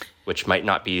involvement, which might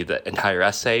not be the entire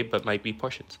essay, but might be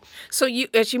portions. So you,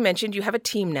 as you mentioned, you have a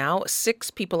team now,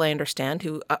 6 people I understand,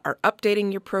 who are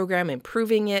updating your program,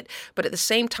 improving it. But at the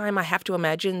same time, I have to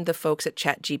imagine the folks at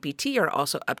ChatGPT are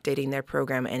also updating their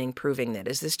program and improving it.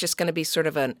 Is this just going to be sort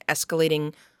of an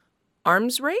escalating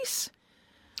arms race?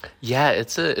 Yeah,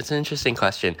 it's an interesting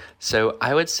question. So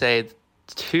I would say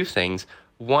two things.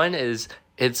 One is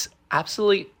it's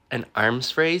absolutely an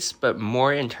arms race, but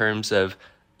more in terms of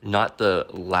not the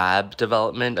lab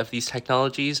development of these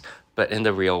technologies, but in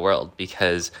the real world,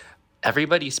 because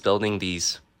everybody's building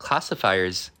these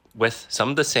classifiers with some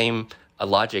of the same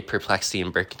logic, perplexity,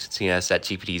 and Berksiness that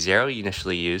GPT-0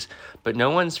 initially used, but no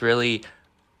one's really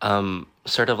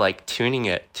sort of like tuning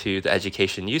it to the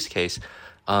education use case.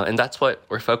 And that's what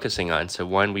we're focusing on. So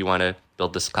one, we want to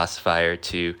build this classifier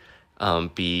to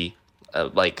be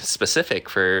like specific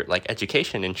for like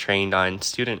education and trained on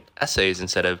student essays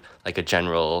instead of like a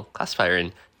general classifier.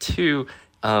 And two,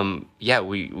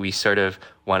 we sort of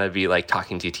want to be like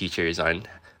talking to teachers on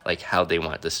like how they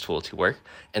want this tool to work.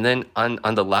 And then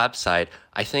on the lab side,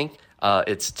 I think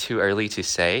it's too early to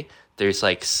say. There's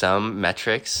like some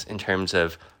metrics in terms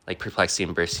of like perplexity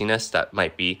and burstiness that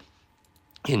might be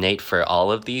innate for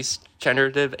all of these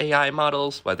generative AI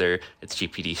models, whether it's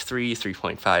GPT-3,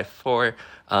 3.5, 4,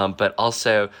 but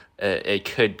also it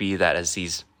could be that as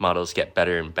these models get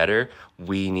better and better,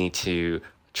 we need to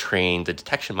train the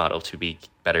detection model to be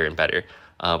better and better,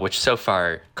 which so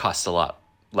far costs a lot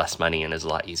less money and is a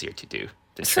lot easier to do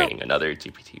than training another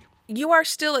GPT. You are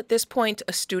still at this point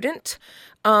a student.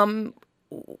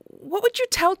 What would you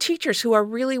tell teachers who are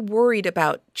really worried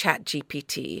about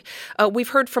ChatGPT? We've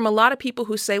heard from a lot of people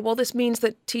who say, well, this means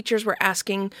that teachers were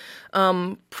asking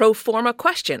pro forma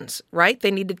questions, right?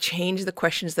 They need to change the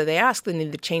questions that they ask. They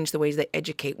need to change the ways they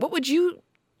educate. What would you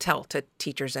tell to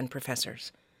teachers and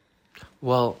professors?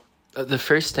 Well, the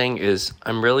first thing is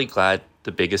I'm really glad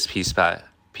the biggest piece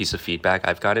of feedback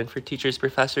I've gotten for teachers,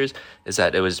 professors, is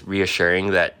that it was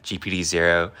reassuring that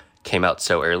GPT-0 came out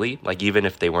so early. Like even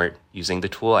if they weren't using the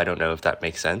tool, I don't know if that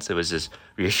makes sense. It was just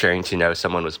reassuring to know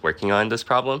someone was working on this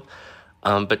problem.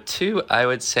 But two, I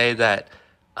would say that,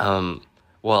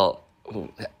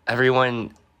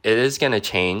 everyone, it is going to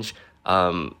change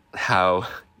how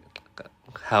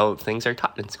things are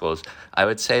taught in schools. I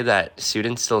would say that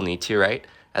students still need to, right?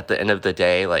 At the end of the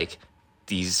day, like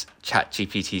these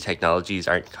ChatGPT technologies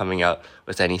aren't coming out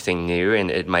with anything new,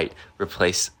 and it might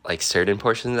replace like certain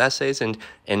portions of essays. And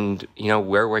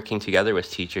we're working together with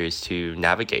teachers to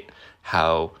navigate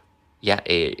how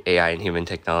AI and human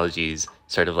technologies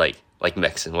sort of like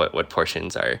mix, and what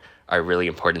portions are really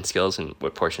important skills and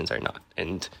what portions are not.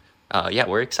 And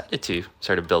we're excited to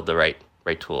sort of build the right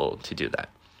tool to do that,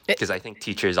 because I think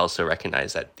teachers also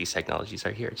recognize that these technologies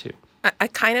are here too. I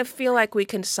kind of feel like we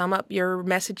can sum up your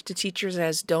message to teachers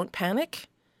as don't panic.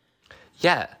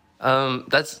 Yeah,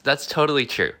 that's totally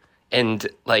true. And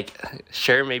like,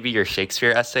 sure, maybe your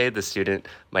Shakespeare essay, the student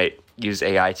might use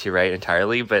AI to write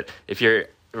entirely, but if you're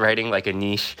writing like a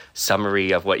niche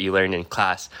summary of what you learned in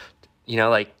class,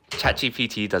 like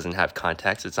ChatGPT doesn't have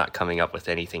context. It's not coming up with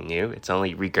anything new. It's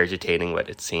only regurgitating what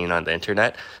it's seen on the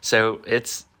internet. So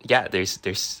there's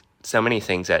so many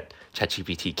things that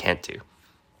ChatGPT can't do.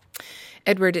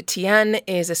 Edward Tian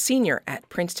is a senior at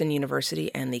Princeton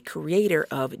University and the creator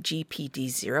of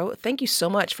GPT-0. Thank you so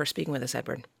much for speaking with us,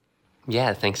 Edward.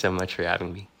 Yeah, thanks so much for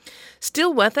having me.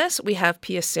 Still with us, we have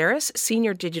Pia Saris,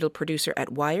 senior digital producer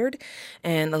at Wired,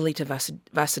 and Lalita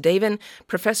Vasudevan,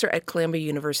 professor at Columbia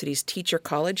University's Teacher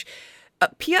College.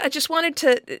 Pia, I just wanted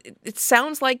to, it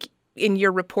sounds like in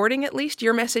your reporting at least,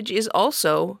 your message is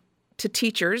also to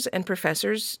teachers and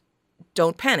professors,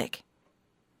 don't panic.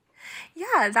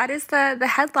 Yeah, that is the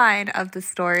headline of the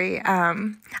story.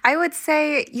 I would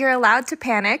say you're allowed to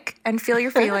panic and feel your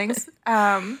feelings.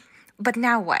 But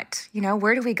now what?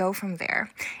 Where do we go from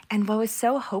there? And what was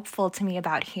so hopeful to me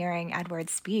about hearing Edward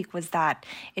speak was that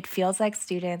it feels like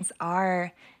students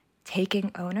are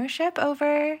taking ownership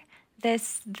over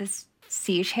this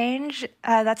sea change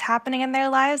that's happening in their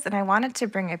lives. And I wanted to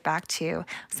bring it back to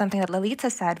something that Lalita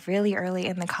said really early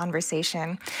in the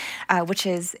conversation, which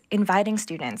is inviting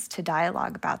students to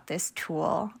dialogue about this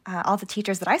tool. All the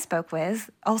teachers that I spoke with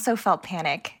also felt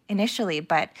panic initially,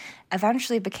 but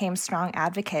eventually became strong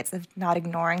advocates of not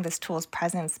ignoring this tool's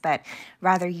presence, but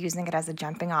rather using it as a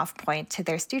jumping off point to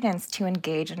their students to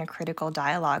engage in a critical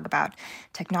dialogue about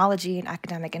technology and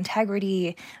academic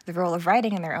integrity, the role of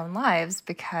writing in their own lives,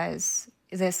 because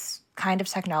this kind of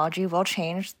technology will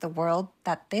change the world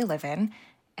that they live in,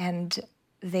 and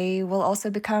they will also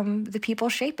become the people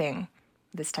shaping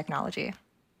this technology.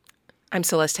 I'm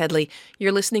Celeste Headley.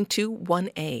 You're listening to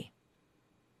 1A.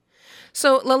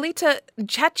 So, Lalita,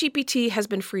 ChatGPT has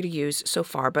been free to use so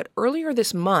far, but earlier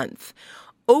this month,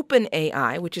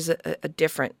 OpenAI, which is a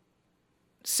different,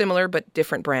 similar but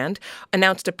different brand,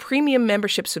 announced a premium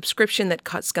membership subscription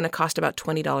that's going to cost about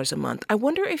 $20 a month. I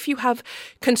wonder if you have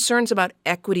concerns about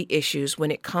equity issues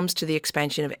when it comes to the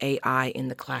expansion of AI in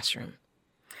the classroom.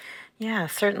 Yeah,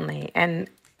 certainly. And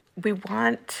we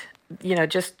want,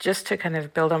 just to kind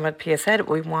of build on what Pia said,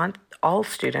 we want all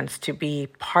students to be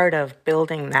part of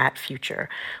building that future.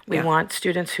 We want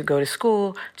students who go to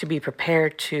school to be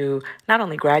prepared to not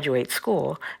only graduate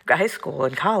high school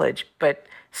and college, but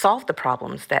solve the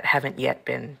problems that haven't yet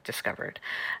been discovered.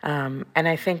 And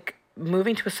I think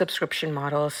moving to a subscription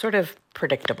model is sort of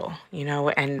predictable,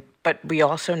 but we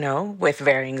also know with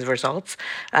varying results,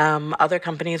 other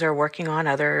companies are working on,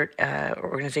 other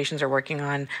organizations are working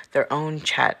on their own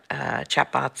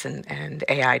chatbots and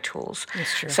AI tools.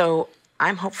 That's true. So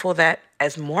I'm hopeful that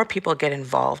as more people get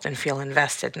involved and feel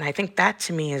invested, and I think that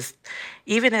to me is,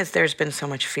 even as there's been so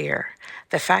much fear,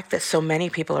 the fact that so many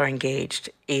people are engaged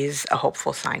is a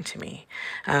hopeful sign to me.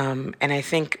 And I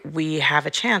think we have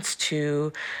a chance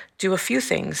to do a few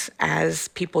things as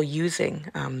people using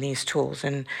these tools.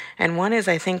 And one is,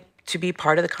 I think, to be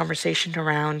part of the conversation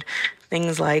around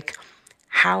things like,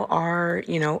 how are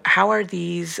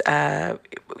these,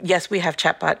 yes, we have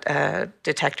chatbot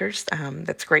detectors.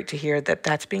 That's great to hear that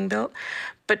that's being built.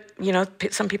 But,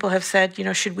 some people have said,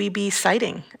 should we be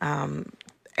citing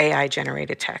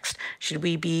AI-generated text? Should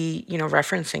we be,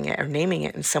 referencing it or naming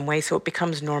it in some way so it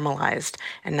becomes normalized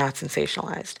and not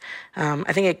sensationalized?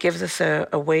 I think it gives us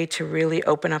a way to really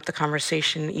open up the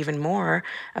conversation even more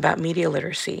about media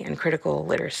literacy and critical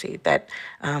literacy that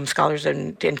scholars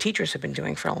and teachers have been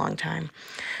doing for a long time.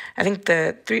 I think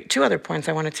the two other points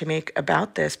I wanted to make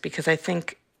about this, because I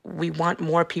think we want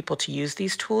more people to use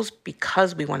these tools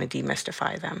because we want to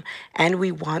demystify them. And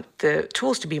we want the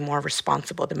tools to be more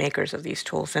responsible, the makers of these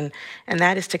tools. And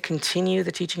that is to continue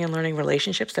the teaching and learning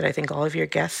relationships that I think all of your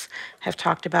guests have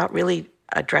talked about, really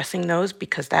addressing those,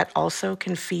 because that also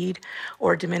can feed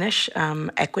or diminish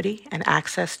equity and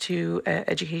access to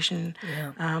education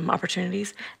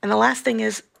opportunities. And the last thing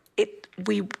is,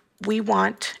 we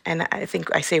want, and I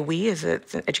think I say we as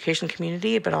an education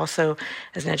community, but also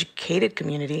as an educated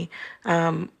community,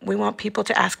 we want people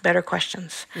to ask better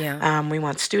questions. We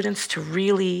want students to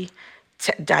really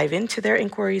dive into their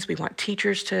inquiries. We want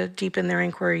teachers to deepen their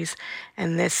inquiries.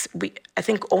 And I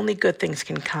think only good things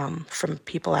can come from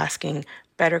people asking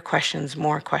better questions,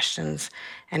 more questions.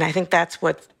 And I think that's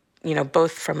what,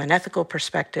 both from an ethical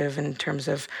perspective in terms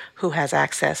of who has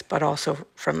access, but also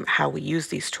from how we use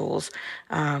these tools,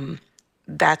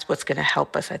 that's what's going to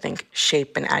help us, I think,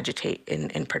 shape and agitate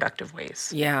in productive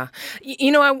ways. Yeah.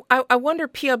 I wonder,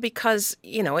 Pia, because,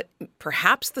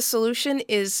 perhaps the solution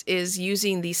is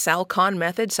using the Sal Khan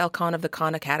method, Sal Khan of the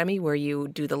Khan Academy, where you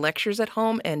do the lectures at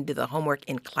home and do the homework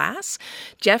in class.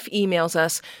 Jeff emails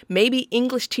us, maybe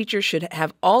English teachers should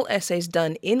have all essays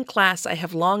done in class. I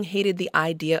have long hated the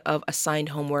idea of assigned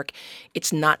homework.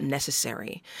 It's not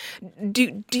necessary.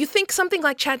 Do you think something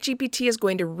like ChatGPT is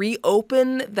going to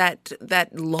reopen that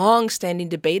long-standing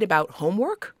debate about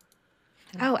homework?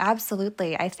 Oh,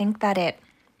 absolutely. I think that it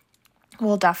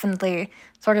will definitely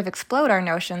sort of explode our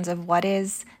notions of what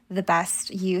is the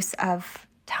best use of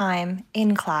time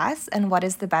in class and what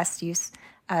is the best use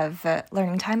of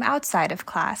learning time outside of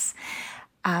class.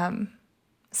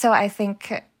 So I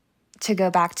think, to go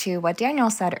back to what Daniel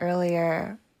said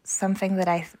earlier, something that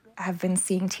I have been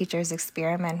seeing teachers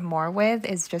experiment more with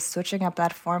is just switching up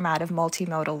that format of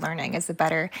multimodal learning as a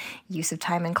better use of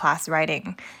time in class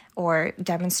writing, or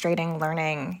demonstrating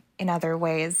learning in other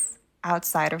ways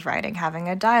outside of writing, having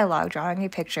a dialogue, drawing a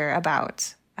picture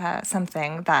about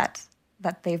something that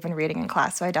they've been reading in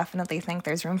class. So I definitely think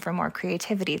there's room for more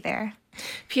creativity there.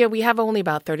 Pia, we have only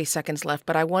about 30 seconds left,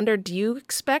 but I wonder, do you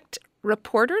expect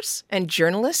reporters and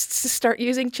journalists to start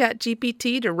using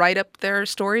ChatGPT to write up their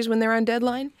stories when they're on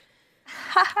deadline?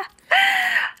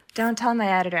 Don't tell my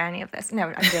editor any of this. No,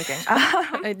 I'm joking.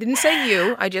 I didn't say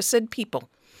you. I just said people.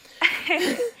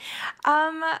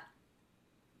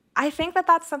 I think that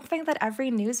that's something that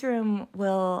every newsroom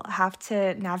will have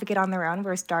to navigate on their own.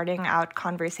 We're starting out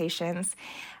conversations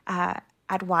at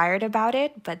Wired about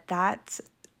it, but I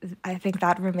think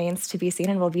that remains to be seen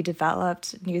and will be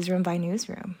developed newsroom by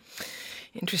newsroom.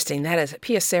 Interesting. That is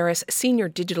Pia Saris, senior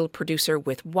digital producer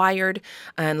with Wired,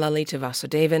 and Lalita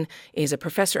Vasudevan is a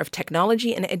professor of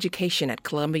technology and education at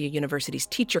Columbia University's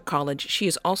Teacher College. She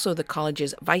is also the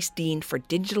college's vice dean for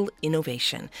digital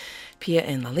innovation. Pia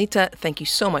and Lalita, thank you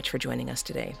so much for joining us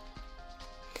today.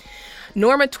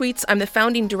 Norma tweets, I'm the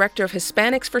founding director of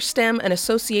Hispanics for STEM, an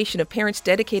association of parents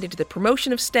dedicated to the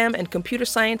promotion of STEM and computer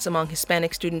science among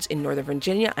Hispanic students in Northern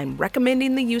Virginia. I'm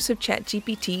recommending the use of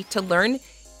ChatGPT to learn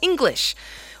English.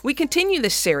 We continue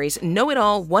this series, Know It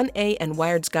All 1A and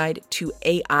Wired's Guide to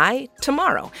AI,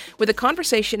 tomorrow with a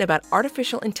conversation about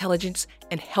artificial intelligence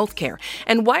and healthcare.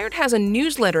 And Wired has a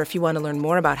newsletter if you want to learn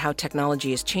more about how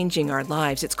technology is changing our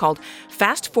lives. It's called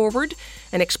Fast Forward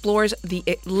and explores the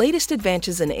latest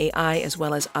advances in AI as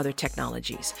well as other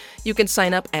technologies. You can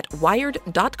sign up at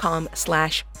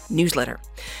wired.com/newsletter.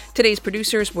 Today's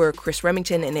producers were Chris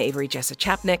Remington and Avery Jessa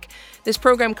Chapnick. This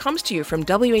program comes to you from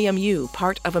WAMU,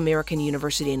 part of American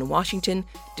University in Washington,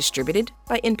 distributed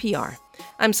by NPR.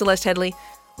 I'm Celeste Headley.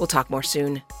 We'll talk more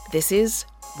soon. This is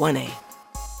 1A.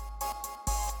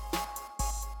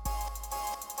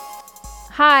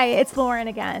 Hi, it's Lauren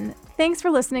again. Thanks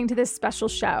for listening to this special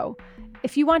show.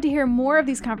 If you want to hear more of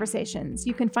these conversations,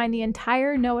 you can find the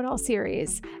entire Know It All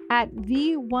series at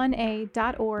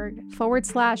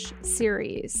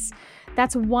the1a.org/series.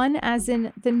 That's one as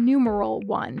in the numeral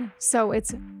 1. So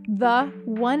it's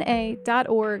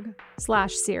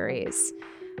the1a.org/series.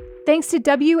 Thanks to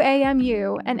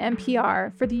WAMU and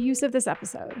NPR for the use of this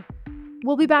episode.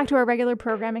 We'll be back to our regular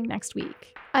programming next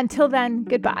week. Until then,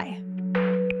 goodbye.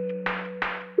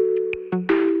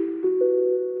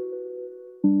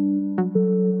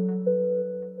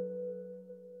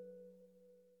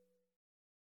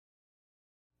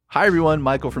 Hi everyone,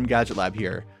 Michael from Gadget Lab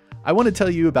here. I want to tell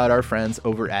you about our friends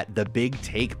over at The Big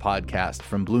Take podcast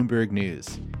from Bloomberg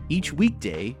News. Each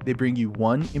weekday, they bring you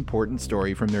one important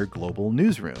story from their global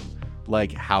newsroom,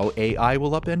 like how AI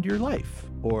will upend your life,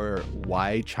 or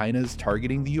why China's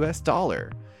targeting the US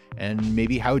dollar, and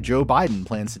maybe how Joe Biden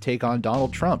plans to take on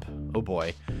Donald Trump. Oh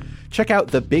boy. Check out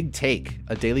The Big Take,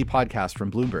 a daily podcast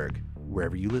from Bloomberg,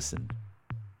 wherever you listen.